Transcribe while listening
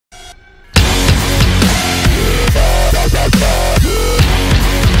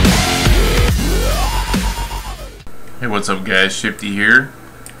what's up guys, Shiftea here,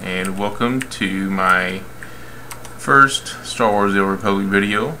 and welcome to my first Star Wars: The Old Republic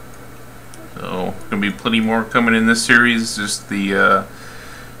video. So, gonna be plenty more coming in this series, just the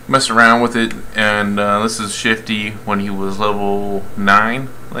mess around with it. And this is Shiftea when he was level 9,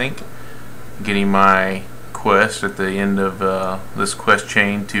 I think, getting my quest at the end of this quest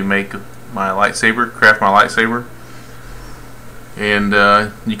chain to make my lightsaber, craft my lightsaber. And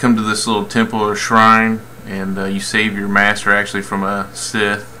you come to this little temple or shrine, and you save your master actually from a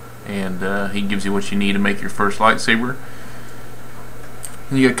Sith, and he gives you what you need to make your first lightsaber.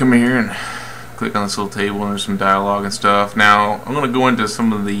 And you gotta come in here and click on this little table, and there's some dialogue and stuff. Now I'm gonna go into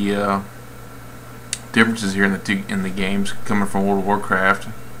some of the differences here in the games coming from World of Warcraft.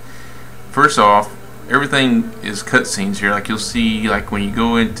 First off, everything is cutscenes here. Like you'll see, like when you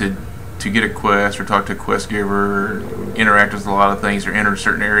go into to get a quest or talk to a quest giver, or interact with a lot of things, or enter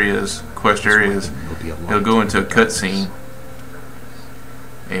certain areas, quest areas, he'll go into a cutscene.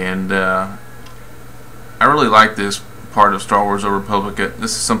 And I really like this part of Star Wars: Old Republic. This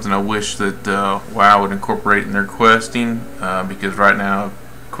is something I wish that WoW would incorporate in their questing, because right now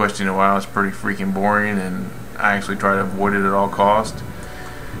questing in WoW is pretty freaking boring, and I actually try to avoid it at all costs.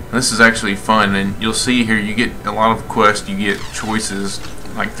 This is actually fun, and you'll see here you get a lot of quests, you get choices,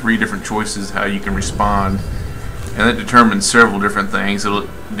 like 3 different choices how you can respond, and that determines several different things. It'll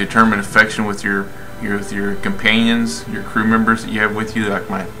determine affection with your companions, your crew members that you have with you, like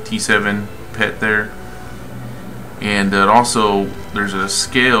my T7 pet there. And also there's a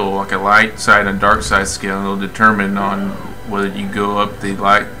scale, like a light side and dark side scale, and it'll determine on whether you go up the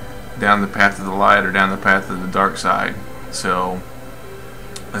light, down the path of the light, or down the path of the dark side. So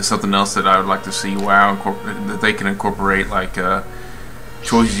that's something else that I would like to see WoW that they can incorporate, like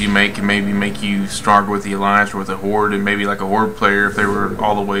choices you make can maybe make you stronger with the Alliance or with the Horde, and maybe like a Horde player, if they were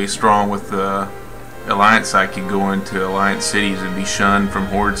all the way strong with the Alliance side, could go into Alliance cities and be shunned from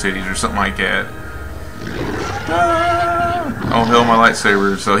Horde cities or something like that. Oh hell, my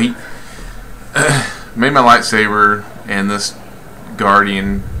lightsaber. So he made my lightsaber, and this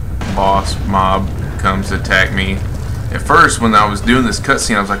Guardian boss mob comes to attack me. At first, when I was doing this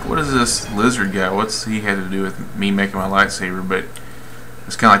cutscene, I was like, what is this lizard guy? What's he had to do with me making my lightsaber? But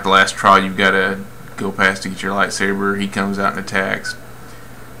it's kind of like the last trial you've got to go past to get your lightsaber. He comes out and attacks.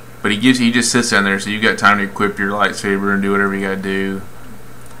 But he just sits down there, so you've got time to equip your lightsaber and do whatever you got to do.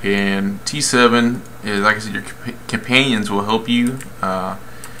 And T7 is, like I said, your companions will help you. And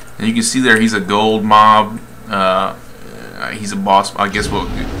you can see there he's a gold mob. He's a boss, I guess what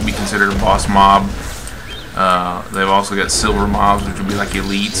would be considered a boss mob. They've also got silver mobs, which would be like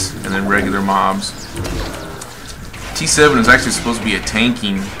elites, and then regular mobs. T7 is actually supposed to be a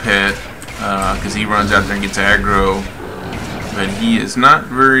tanking pet, because he runs out there and gets aggro, but he is not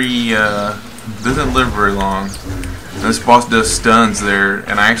very, doesn't live very long. And this boss does stuns there,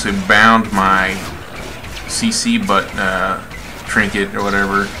 and I actually bound my CC button, trinket or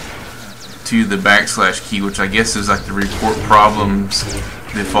whatever, to the / key, which I guess is like the report problems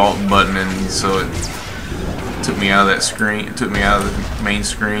default button, and so it took me out of that screen. It took me out of the main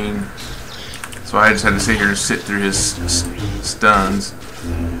screen, so I just had to sit here and sit through his stuns,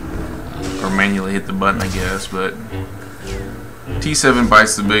 or manually hit the button, I guess. But T7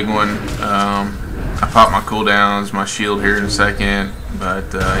 bites the big one. I pop my cooldowns, my shield here in a second,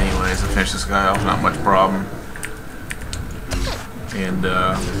 but anyways, I finish this guy off, not much problem. And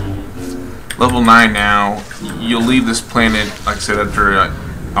level 9 now, you'll leave this planet, like I said, after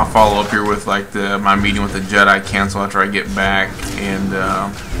I'll follow up here with like my meeting with the Jedi Council after I get back and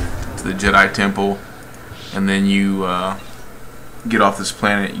to the Jedi Temple, and then you get off this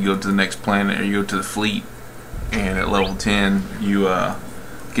planet, you go to the next planet, or you go to the fleet, and at level 10 you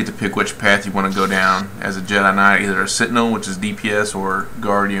get to pick which path you want to go down as a Jedi Knight, either a Sentinel, which is DPS, or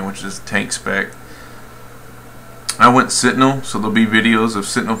Guardian, which is tank spec. I went Sentinel, so there'll be videos of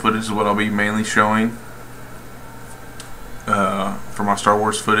Sentinel footage is what I'll be mainly showing for my Star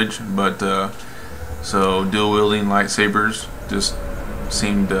Wars footage. But so dual wielding lightsabers just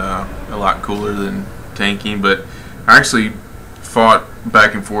seemed a lot cooler than tanking. But I actually fought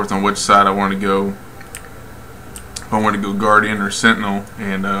back and forth on which side I wanted to go. If I wanted to go Guardian or Sentinel,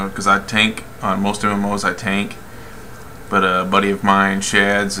 and because I tank on most MMOs, I tank. But a buddy of mine,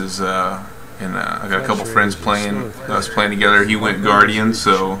 Shads, is and I got a couple friends playing. Us playing together. He went Guardian,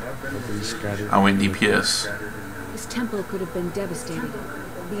 so I went DPS. This temple could have been devastated.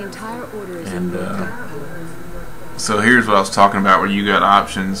 The entire order is and so here's what I was talking about, where you got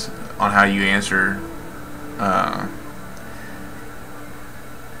options on how you answer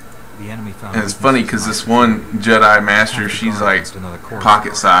The enemy found And it's funny because this one Jedi Master, she's like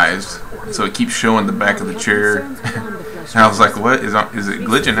pocket-sized, so it keeps showing the back of the chair. And I was like, what? Is it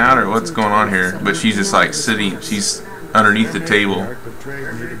glitching out or what's going on here? But she's just like sitting, she's underneath the table. It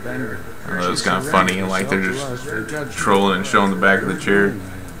was kind of funny, and like they're just trolling and showing the back of the chair. Good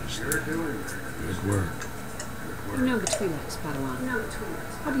work. You know the Twi'leks, Padawan.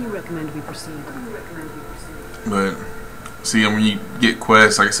 How do you recommend we proceed? But see, when you get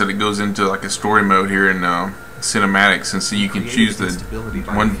quests, like I said, it goes into like a story mode here in cinematics, and so you can choose the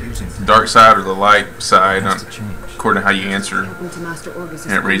one dark side or the light side according to how you answer,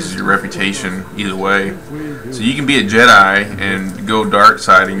 and it raises your reputation either way. So you can be a Jedi and go dark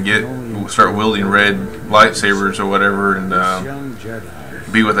side and start wielding red lightsabers or whatever, and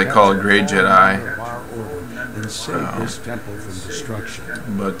be what they call a gray Jedi.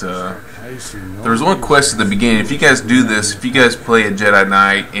 But there was one quest at the beginning. If you guys do this, if you guys play a Jedi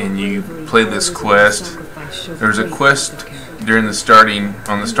Knight and you play this quest, there's a quest during the starting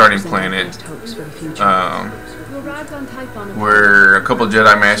planet where a couple of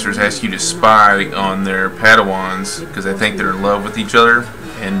Jedi Masters ask you to spy on their Padawans because they think they're in love with each other,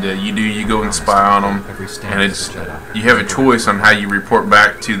 and you go and spy on them, and you have a choice on how you report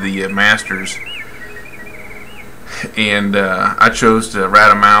back to the Masters. And I chose to rat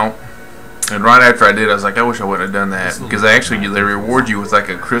them out, and right after I did, I was like, I wish I wouldn't have done that, because they reward you with like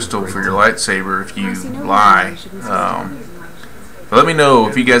a crystal for your lightsaber if you lie. But let me know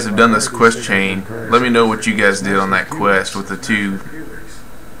if you guys have done this quest chain. Let me know what you guys did on that quest with the two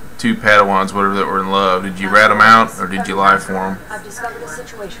Padawans, whatever, that were in love. Did you rat them out, or did you lie for them?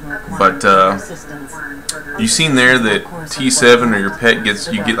 But you've seen there that T7 or your pet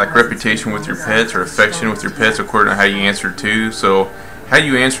you get like reputation with your pets or affection with your pets according to how you answer too. So how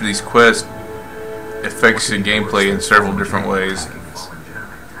you answer these quests affects the gameplay in several different ways.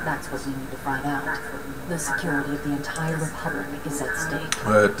 That's what we need to find out. The security of the entire Republic is at stake.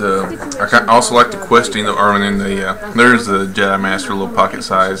 But I also like the questing, there's the Jedi Master, little pocket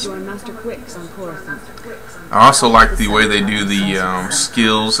size. I also like the way they do the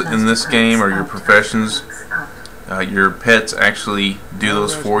skills in this game, or your professions. Your pets actually do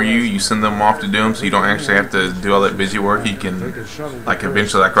those for you. You send them off to do them, so you don't actually have to do all that busy work. You can, like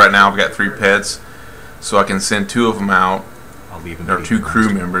eventually, like right now I've got 3 pets, so I can send 2 of them out. Or 2 crew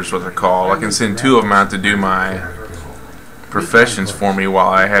members, what they're called. I can send 2 of them out to do my professions for me while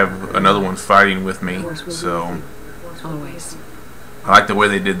I have another one fighting with me. So I like the way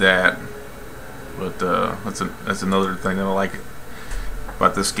they did that. But that's another thing that I like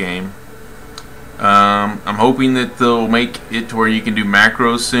about this game. I'm hoping that they'll make it to where you can do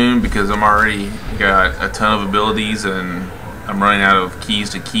macros soon, because I'm already got a ton of abilities and I'm running out of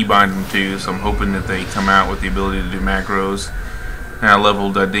keys to keybind them to, so I'm hoping that they come out with the ability to do macros. And I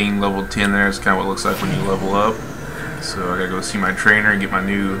leveled level 10 there. It's kind of what it looks like when you level up. So I gotta go see my trainer and get my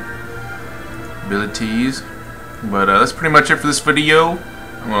new abilities. But that's pretty much it for this video.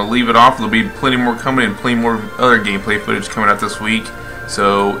 I'm gonna leave it off. There'll be plenty more coming and plenty more other gameplay footage coming out this week.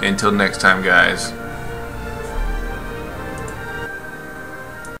 So until next time, guys.